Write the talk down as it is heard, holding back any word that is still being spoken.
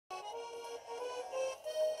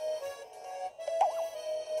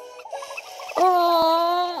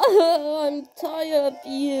Oh, I'm tired of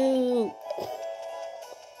you.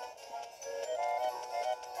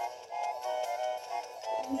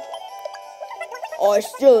 I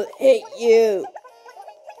still hate you.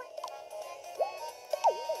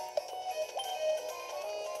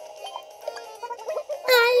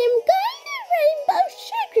 I am going to Rainbow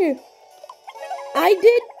Sugar. I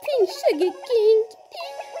did Pink Sugar King.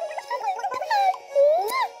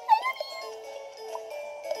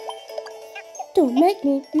 Don't make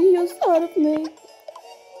me videos out of me.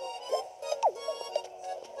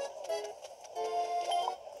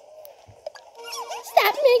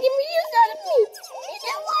 Stop making videos out of me. You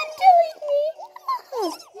don't want to eat me.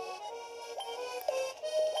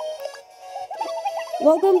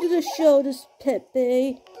 Welcome to the show, this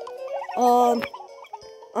Pepee.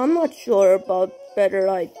 I'm not sure about better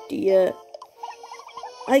idea.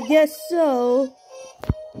 I guess so.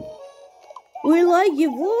 We like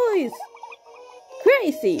your voice.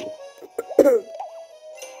 Crazy.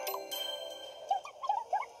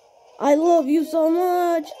 I love you so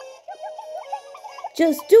much.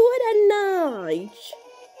 Just do it at night.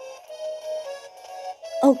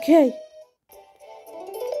 Okay.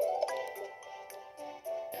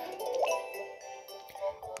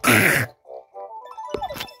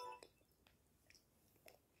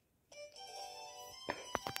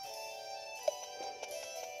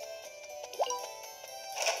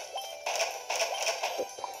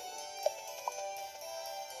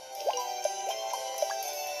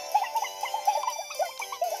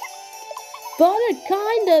 But a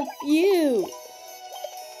kind of you.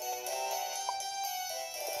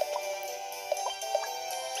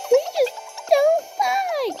 We just don't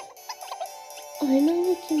fight. I know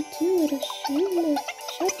we can do it, Ashima.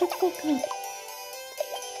 Shut the fuck up.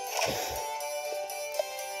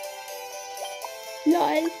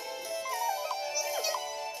 Lol.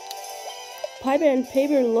 Piper and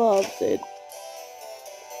Paper loves it.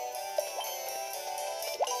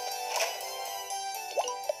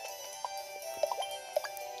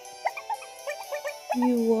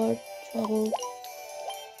 You are trouble.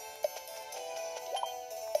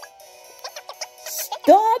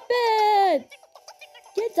 Stop it!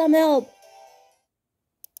 Get some help.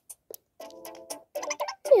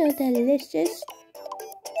 You're delicious.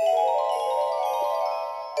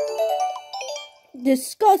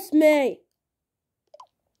 Disgust me.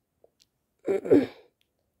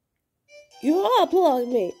 You upload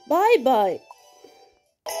me. Bye bye.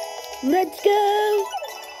 Let's go.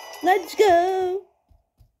 Let's go.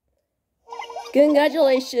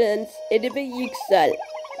 Congratulations, Edibe yüksel.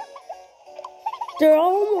 They're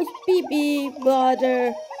almost Pepee, but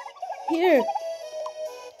here,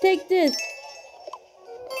 take this.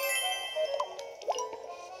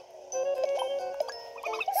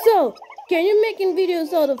 So, can you making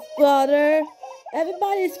videos out of butter?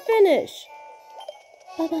 Everybody's finished.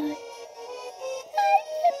 Bye bye.